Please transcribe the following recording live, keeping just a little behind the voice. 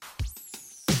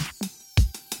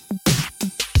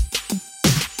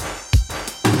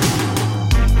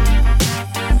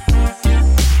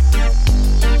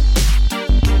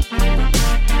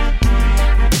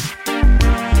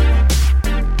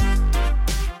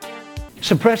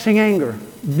Suppressing anger.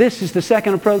 This is the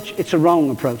second approach. It's a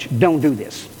wrong approach. Don't do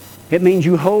this. It means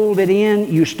you hold it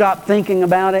in, you stop thinking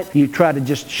about it, you try to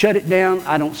just shut it down.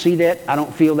 I don't see that, I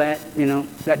don't feel that,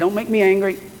 that don't make me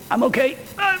angry. I'm okay.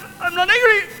 I'm not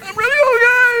angry. I'm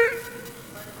really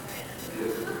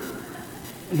okay.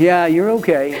 Yeah, you're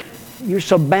okay. You're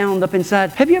so bound up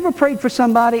inside. Have you ever prayed for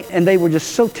somebody and they were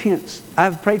just so tense?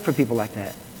 I've prayed for people like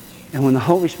that. And when the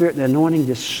Holy Spirit, the anointing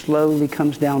just slowly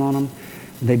comes down on them,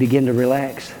 they begin to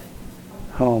relax.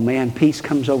 Oh man, peace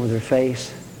comes over their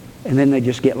face. And then they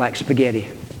just get like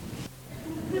spaghetti.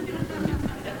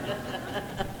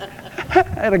 I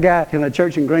had a guy in a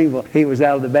church in Greenville. He was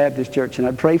out of the Baptist church, and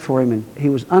I'd pray for him, and he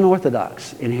was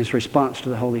unorthodox in his response to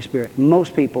the Holy Spirit.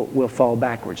 Most people will fall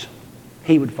backwards.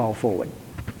 He would fall forward.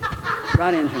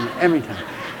 Right into me, every time.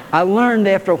 I learned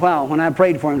after a while, when I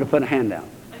prayed for him, to put a hand down.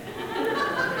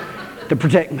 To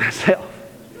protect myself.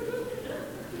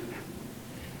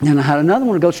 And I had another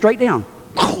one to go straight down.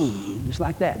 Just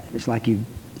like that. It's like you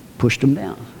pushed them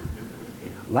down.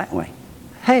 That way.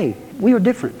 Hey, we are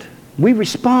different. We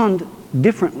respond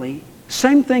differently.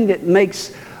 Same thing that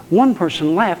makes one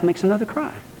person laugh makes another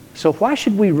cry. So why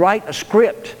should we write a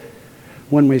script?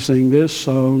 When we sing this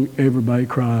song, everybody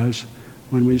cries.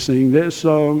 When we sing this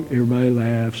song, everybody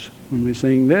laughs. When we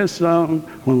sing this song,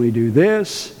 when we do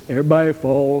this, everybody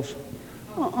falls.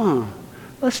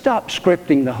 Let's stop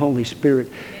scripting the Holy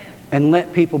Spirit and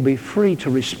let people be free to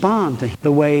respond to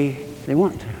the way they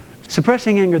want to.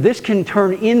 Suppressing anger, this can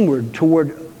turn inward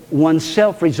toward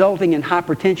oneself, resulting in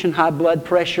hypertension, high blood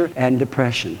pressure, and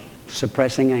depression.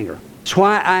 Suppressing anger. That's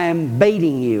why I am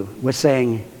baiting you with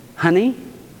saying, honey,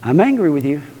 I'm angry with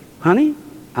you. Honey,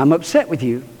 I'm upset with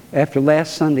you. After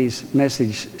last Sunday's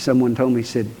message, someone told me,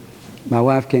 said, my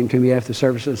wife came to me after the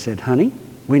service and said, honey,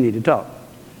 we need to talk.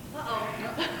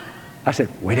 I said,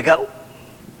 way to go.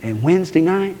 And Wednesday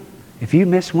night, if you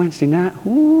missed Wednesday night,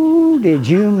 who did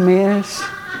you miss?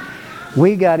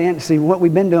 We got in, see what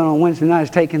we've been doing on Wednesday night is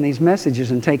taking these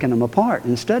messages and taking them apart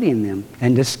and studying them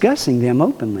and discussing them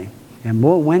openly. And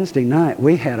boy, Wednesday night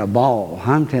we had a ball.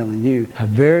 I'm telling you, a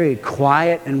very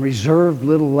quiet and reserved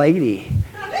little lady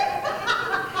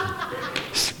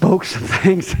spoke some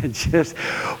things that just,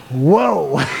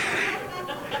 whoa.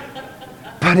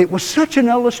 But it was such an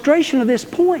illustration of this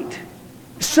point.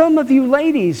 Some of you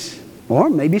ladies, or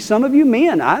maybe some of you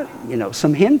men,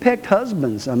 some henpecked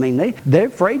husbands, they're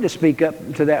afraid to speak up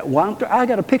to that. I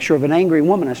got a picture of an angry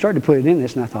woman. I started to put it in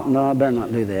this, and I thought, no, I better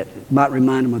not do that. It might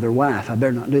remind them of their wife. I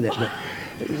better not do that.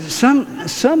 But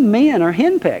some men are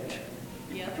henpecked.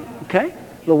 Okay?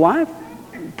 The wife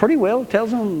pretty well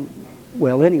tells them,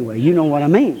 well, anyway, you know what I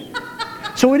mean.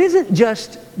 So it isn't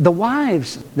just the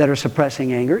wives that are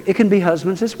suppressing anger. It can be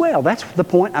husbands as well. That's the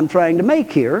point I'm trying to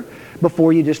make here,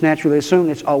 before you just naturally assume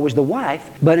it's always the wife.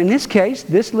 But in this case,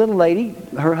 this little lady,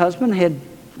 her husband had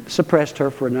suppressed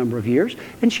her for a number of years,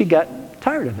 and she got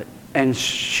tired of it. And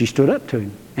she stood up to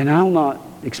him. And I'll not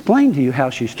explain to you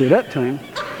how she stood up to him.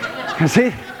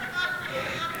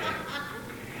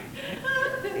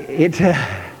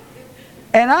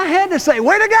 And I had to say,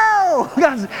 way to go!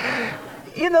 Because,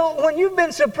 when you've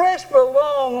been suppressed for a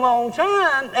long, long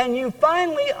time, and you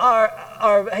finally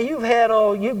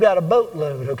you've got a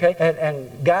boatload, okay?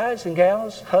 And guys and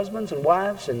gals, husbands and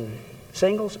wives and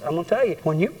singles, I'm going to tell you,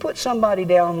 when you put somebody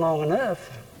down long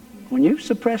enough, when you've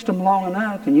suppressed them long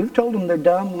enough, and you've told them they're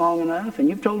dumb long enough, and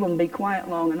you've told them to be quiet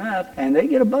long enough, and they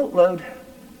get a boatload,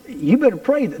 you better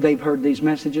pray that they've heard these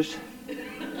messages.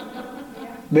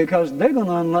 Because they're going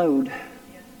to unload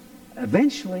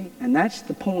eventually, and that's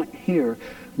the point here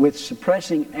with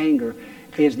suppressing anger,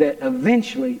 is that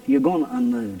eventually you're going to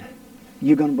unload.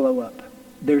 You're going to blow up.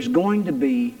 There's going to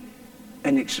be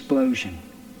an explosion.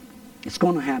 It's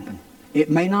going to happen. It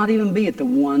may not even be at the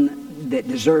one that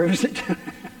deserves it.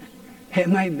 It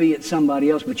may be at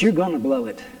somebody else, but you're going to blow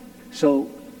it.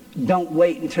 So don't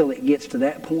wait until it gets to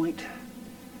that point.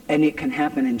 And it can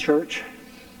happen in church.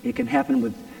 It can happen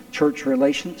with church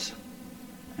relations.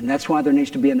 And that's why there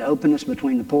needs to be an openness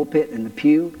between the pulpit and the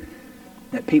pew,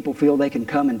 that people feel they can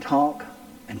come and talk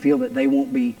and feel that they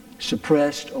won't be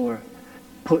suppressed or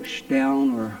pushed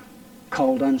down or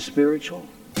called unspiritual.